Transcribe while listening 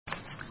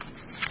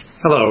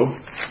Hello,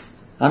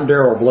 I'm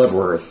Darrell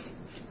Bloodworth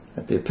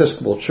at the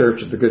Episcopal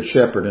Church of the Good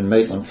Shepherd in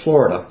Maitland,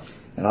 Florida,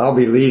 and I'll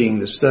be leading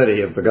the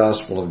study of the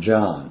Gospel of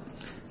John.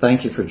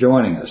 Thank you for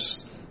joining us.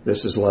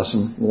 This is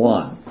Lesson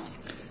 1.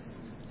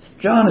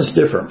 John is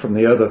different from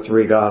the other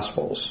three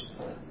Gospels.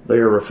 They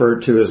are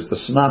referred to as the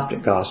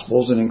Synoptic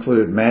Gospels and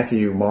include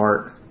Matthew,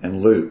 Mark,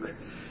 and Luke.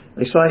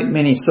 They cite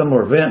many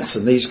similar events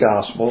in these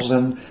Gospels,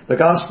 and the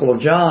Gospel of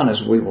John,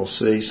 as we will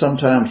see,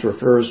 sometimes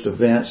refers to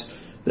events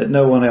that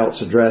no one else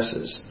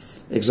addresses.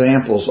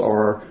 Examples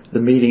are the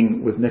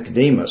meeting with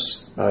Nicodemus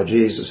by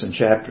Jesus in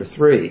chapter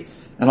 3,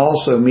 and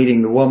also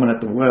meeting the woman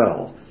at the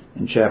well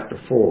in chapter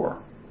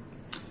 4.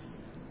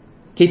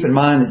 Keep in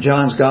mind that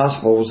John's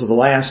Gospel was the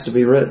last to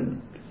be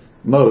written.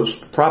 Most,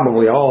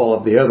 probably all,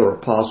 of the other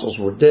apostles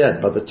were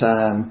dead by the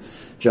time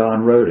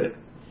John wrote it,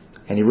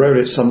 and he wrote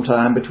it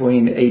sometime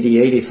between AD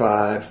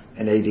 85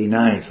 and AD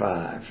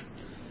 95.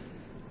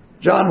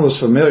 John was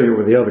familiar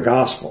with the other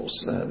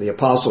Gospels. The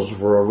apostles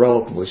were a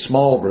relatively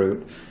small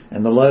group,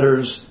 and the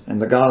letters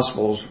and the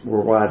Gospels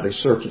were widely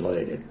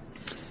circulated.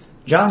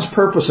 John's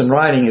purpose in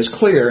writing is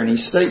clear, and he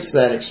states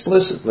that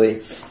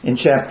explicitly in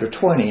chapter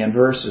 20 and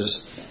verses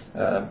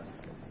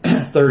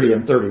 30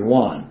 and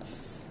 31.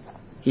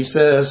 He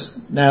says,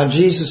 "Now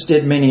Jesus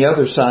did many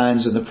other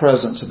signs in the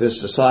presence of his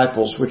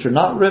disciples, which are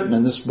not written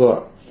in this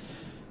book.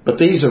 But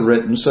these are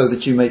written so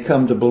that you may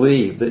come to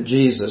believe that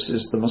Jesus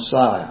is the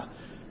Messiah,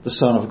 the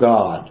Son of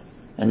God,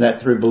 and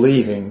that through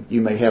believing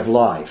you may have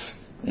life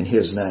in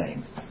his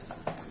name."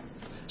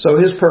 So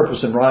his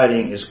purpose in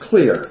writing is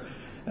clear.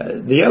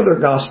 The other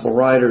gospel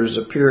writers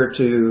appear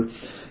to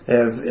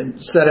have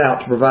set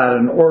out to provide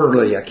an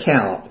orderly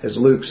account, as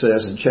Luke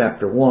says in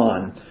chapter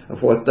 1,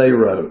 of what they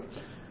wrote.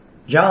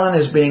 John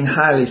is being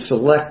highly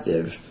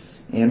selective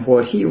in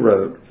what he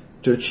wrote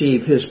to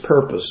achieve his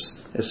purpose,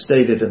 as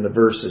stated in the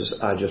verses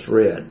I just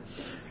read.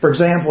 For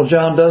example,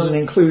 John doesn't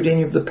include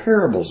any of the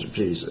parables of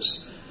Jesus.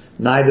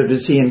 Neither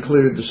does he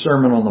include the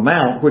Sermon on the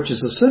Mount, which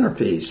is the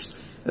centerpiece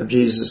of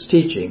Jesus'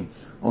 teaching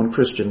on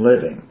Christian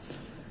living.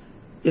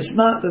 It's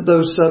not that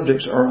those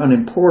subjects are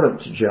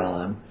unimportant to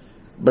John,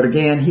 but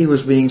again, he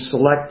was being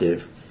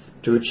selective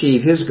to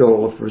achieve his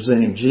goal of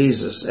presenting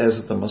Jesus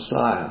as the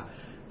Messiah,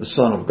 the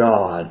Son of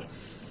God,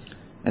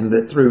 and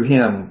that through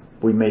him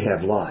we may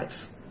have life.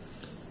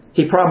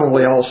 He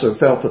probably also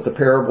felt that the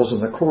parables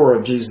and the core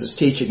of Jesus'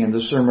 teaching in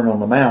the Sermon on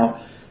the Mount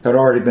had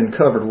already been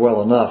covered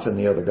well enough in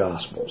the other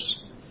Gospels.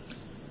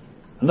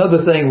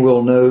 Another thing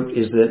we'll note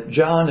is that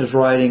John is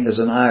writing as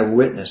an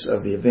eyewitness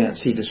of the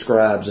events he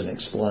describes and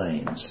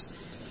explains.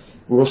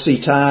 We'll see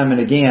time and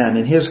again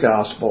in his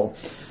Gospel,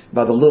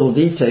 by the little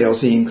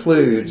details he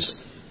includes,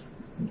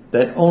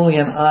 that only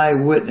an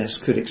eyewitness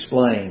could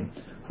explain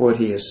what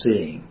he is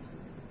seeing.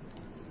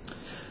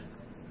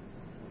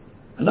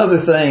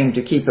 Another thing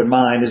to keep in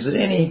mind is that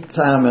any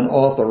time an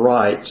author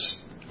writes,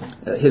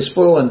 his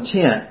full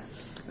intent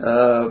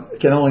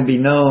can only be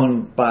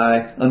known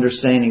by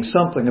understanding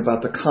something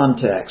about the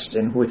context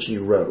in which he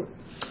wrote.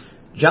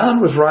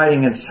 John was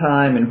writing at a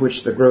time in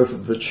which the growth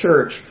of the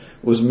church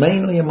was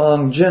mainly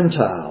among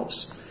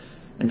Gentiles.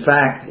 In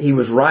fact, he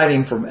was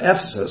writing from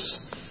Ephesus,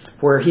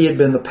 where he had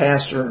been the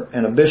pastor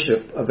and a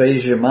bishop of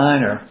Asia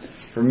Minor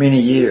for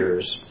many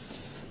years.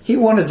 He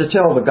wanted to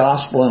tell the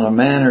gospel in a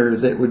manner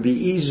that would be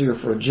easier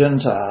for a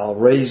Gentile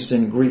raised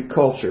in Greek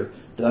culture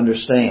to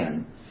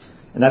understand.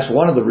 And that's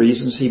one of the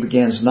reasons he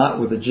begins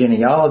not with the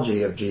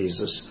genealogy of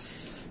Jesus,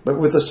 but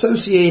with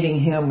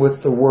associating him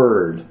with the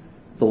Word,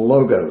 the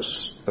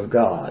Logos of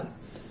God.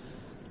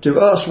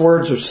 To us,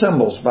 words are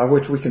symbols by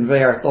which we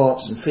convey our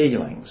thoughts and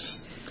feelings.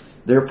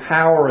 Their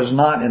power is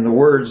not in the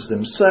words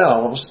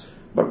themselves,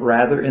 but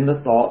rather in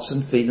the thoughts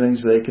and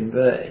feelings they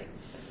convey.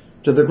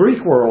 To the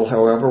Greek world,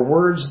 however,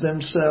 words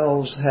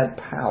themselves had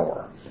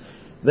power.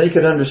 They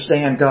could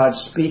understand God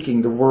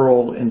speaking the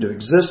world into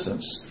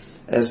existence,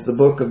 as the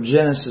book of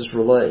Genesis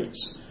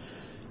relates.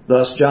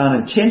 Thus, John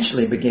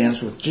intentionally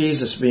begins with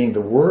Jesus being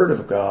the Word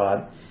of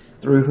God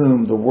through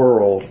whom the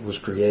world was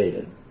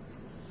created.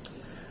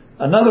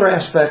 Another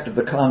aspect of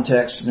the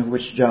context in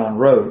which John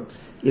wrote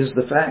is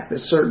the fact that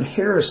certain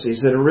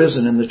heresies had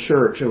arisen in the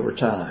church over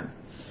time.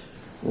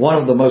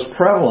 One of the most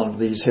prevalent of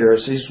these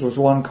heresies was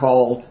one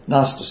called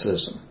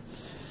Gnosticism.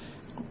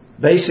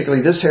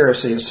 Basically, this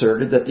heresy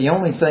asserted that the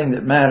only thing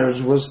that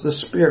matters was the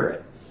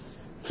Spirit.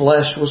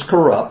 Flesh was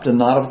corrupt and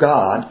not of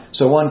God,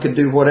 so one could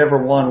do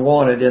whatever one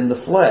wanted in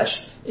the flesh.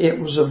 It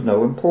was of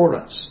no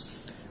importance.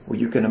 Well,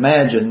 you can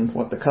imagine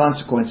what the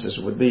consequences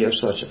would be of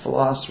such a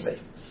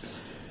philosophy.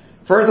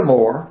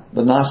 Furthermore,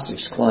 the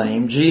Gnostics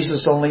claimed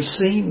Jesus only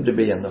seemed to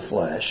be in the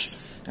flesh,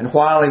 and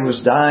while he was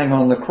dying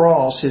on the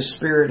cross, his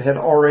spirit had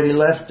already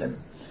left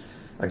him.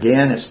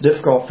 Again, it's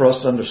difficult for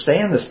us to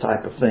understand this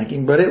type of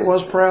thinking, but it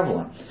was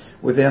prevalent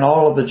within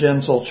all of the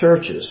Gentile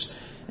churches.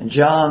 And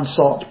John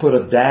sought to put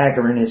a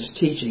dagger in his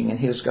teaching in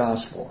his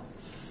gospel.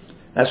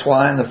 That's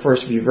why in the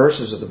first few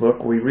verses of the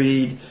book we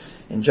read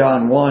in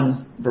John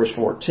 1, verse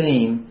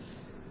 14,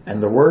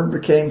 "And the Word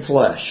became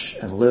flesh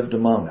and lived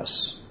among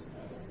us."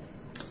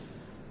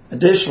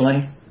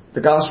 Additionally,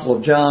 The Gospel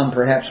of John,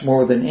 perhaps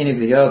more than any of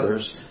the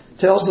others,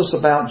 tells us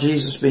about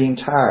Jesus being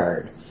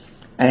tired,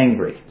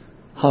 angry,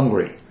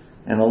 hungry,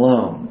 and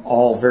alone,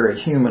 all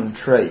very human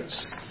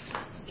traits.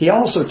 He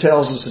also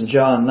tells us in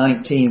John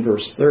 19,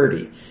 verse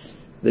 30,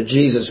 that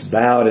Jesus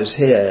bowed his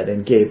head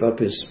and gave up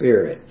his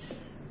spirit,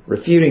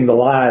 refuting the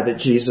lie that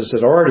Jesus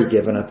had already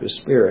given up his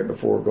spirit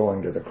before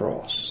going to the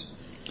cross.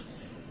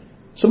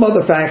 Some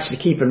other facts to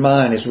keep in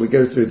mind as we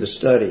go through the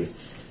study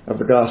of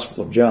the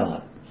Gospel of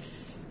John.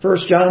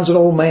 First, John's an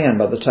old man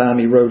by the time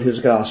he wrote his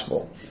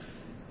Gospel.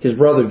 His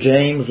brother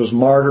James was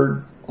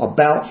martyred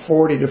about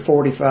 40 to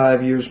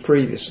 45 years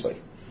previously.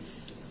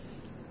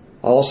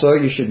 Also,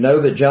 you should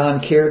know that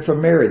John cared for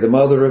Mary, the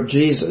mother of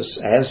Jesus,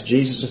 as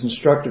Jesus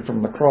instructed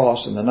from the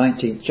cross in the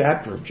 19th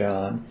chapter of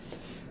John,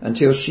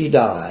 until she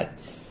died,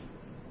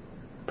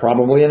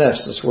 probably in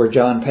Ephesus, where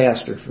John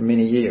pastored for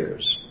many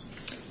years.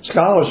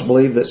 Scholars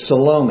believe that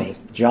Salome,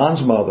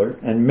 John's mother,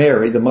 and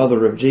Mary, the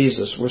mother of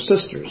Jesus, were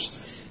sisters,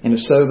 and if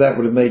so, that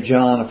would have made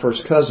John a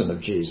first cousin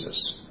of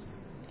Jesus.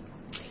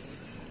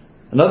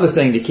 Another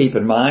thing to keep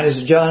in mind is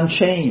that John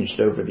changed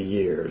over the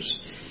years.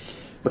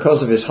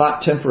 Because of his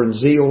hot temper and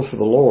zeal for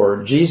the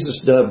Lord,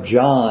 Jesus dubbed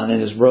John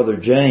and his brother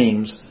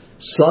James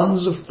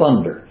sons of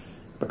thunder,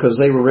 because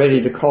they were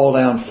ready to call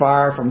down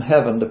fire from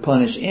heaven to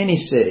punish any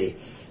city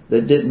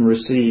that didn't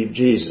receive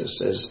Jesus,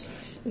 as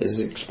is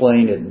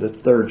explained in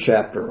the 3rd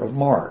chapter of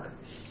Mark.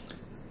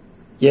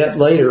 Yet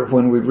later,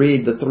 when we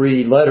read the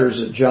 3 letters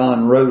that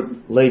John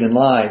wrote late in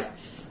life,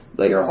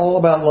 they are all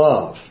about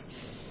love.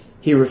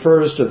 He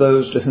refers to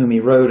those to whom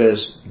he wrote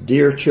as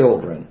dear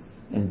children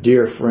and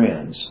dear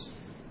friends.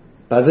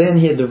 By then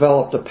he had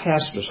developed a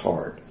pastor's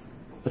heart,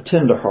 a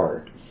tender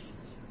heart,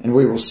 and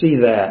we will see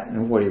that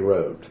in what he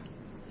wrote.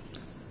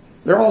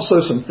 There are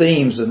also some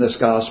themes in this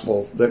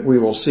gospel that we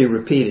will see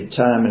repeated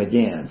time and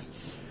again.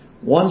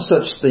 One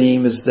such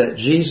theme is that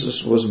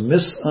Jesus was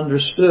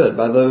misunderstood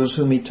by those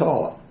whom he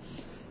taught.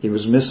 He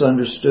was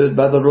misunderstood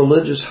by the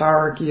religious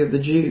hierarchy of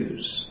the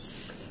Jews.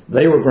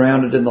 They were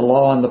grounded in the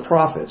law and the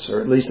prophets,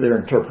 or at least their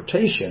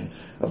interpretation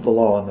of the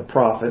law and the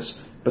prophets,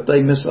 but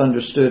they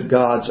misunderstood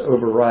God's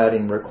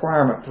overriding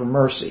requirement for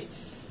mercy,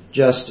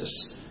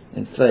 justice,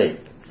 and faith.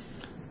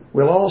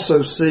 We'll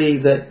also see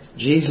that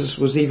Jesus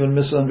was even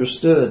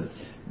misunderstood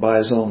by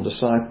his own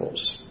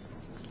disciples.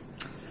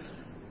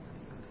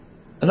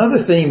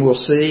 Another theme we'll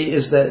see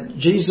is that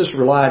Jesus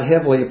relied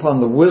heavily upon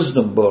the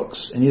wisdom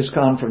books in his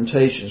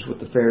confrontations with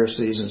the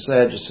Pharisees and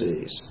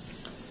Sadducees.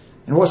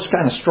 And what's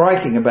kind of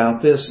striking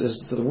about this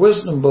is that the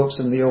wisdom books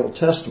in the Old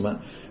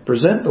Testament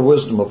present the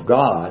wisdom of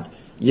God,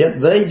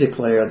 yet they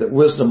declare that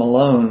wisdom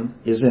alone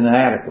is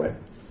inadequate.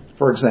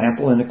 For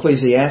example, in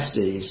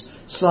Ecclesiastes,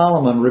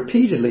 Solomon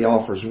repeatedly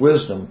offers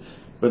wisdom,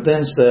 but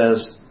then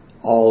says,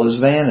 all is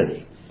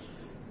vanity.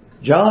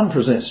 John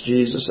presents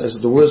Jesus as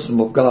the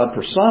wisdom of God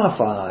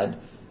personified,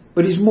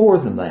 but he's more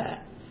than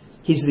that.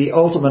 He's the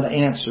ultimate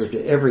answer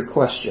to every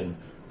question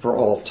for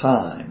all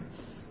time.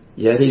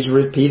 Yet he's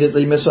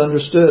repeatedly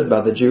misunderstood by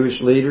the Jewish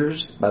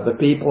leaders, by the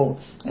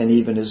people, and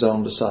even his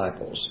own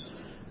disciples.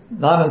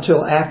 Not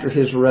until after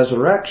his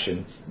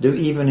resurrection do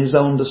even his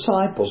own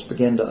disciples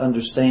begin to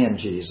understand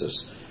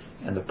Jesus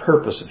and the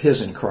purpose of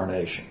his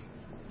incarnation.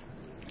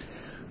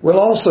 We'll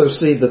also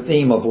see the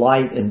theme of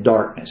light and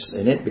darkness,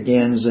 and it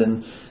begins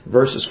in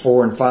verses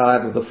 4 and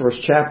 5 of the 1st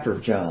chapter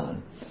of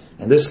John.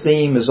 And this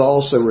theme is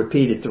also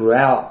repeated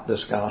throughout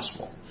this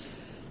gospel.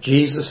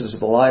 Jesus is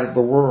the light of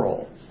the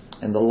world,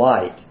 and the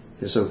light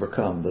has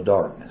overcome the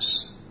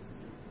darkness.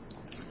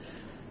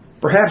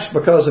 Perhaps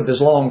because of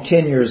his long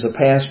tenure as a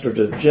pastor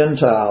to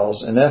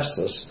Gentiles in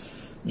Ephesus,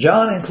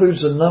 John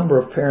includes a number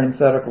of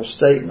parenthetical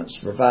statements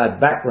to provide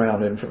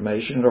background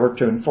information or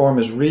to inform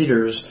his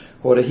readers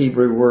what a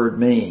Hebrew word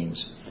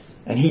means.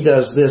 And he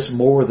does this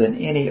more than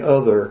any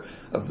other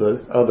of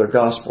the other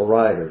gospel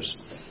writers.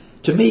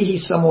 To me,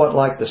 he's somewhat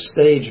like the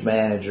stage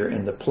manager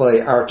in the play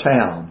Our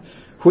Town,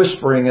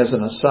 whispering as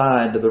an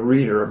aside to the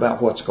reader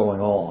about what's going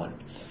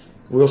on.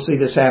 We'll see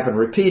this happen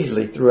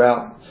repeatedly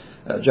throughout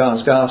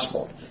John's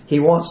gospel. He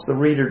wants the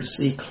reader to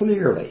see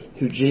clearly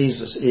who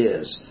Jesus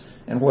is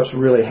and what's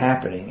really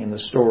happening in the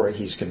story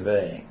he's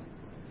conveying.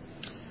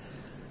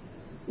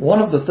 One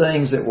of the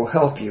things that will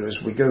help you as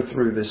we go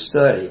through this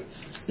study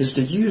is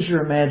to use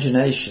your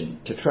imagination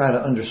to try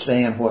to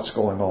understand what's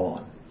going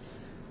on.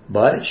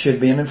 But it should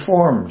be an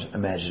informed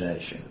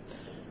imagination.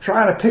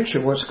 Try to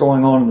picture what's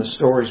going on in the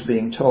stories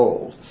being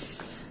told.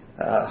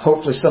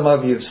 Hopefully some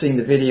of you have seen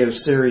the video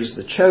series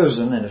The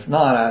Chosen, and if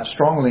not, I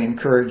strongly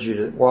encourage you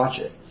to watch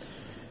it.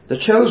 The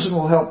Chosen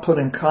will help put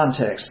in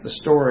context the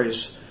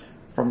stories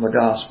from the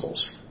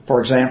Gospels.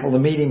 For example, the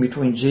meeting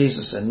between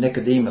Jesus and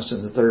Nicodemus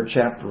in the 3rd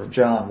chapter of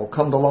John will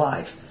come to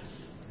life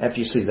after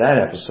you see that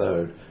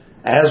episode,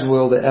 as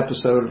will the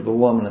episode of the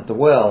woman at the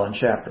well in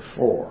chapter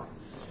 4.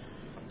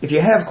 If you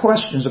have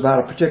questions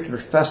about a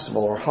particular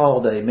festival or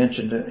holiday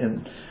mentioned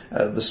in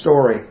the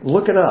story,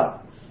 look it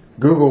up.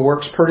 Google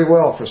works pretty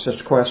well for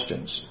such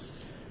questions.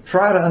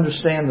 Try to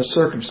understand the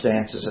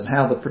circumstances and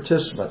how the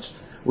participants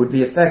would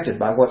be affected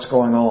by what's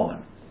going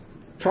on.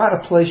 Try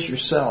to place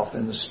yourself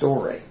in the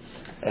story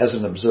as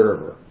an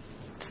observer.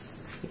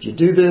 If you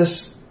do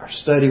this, our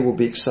study will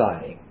be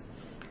exciting.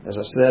 As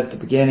I said at the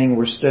beginning,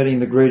 we're studying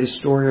the greatest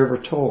story ever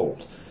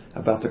told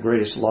about the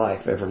greatest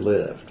life ever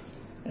lived.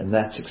 And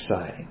that's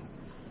exciting.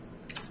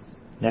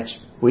 Next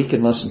week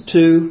in Lesson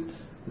 2,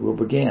 we'll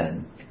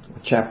begin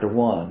with Chapter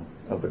 1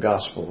 of the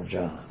Gospel of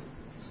John.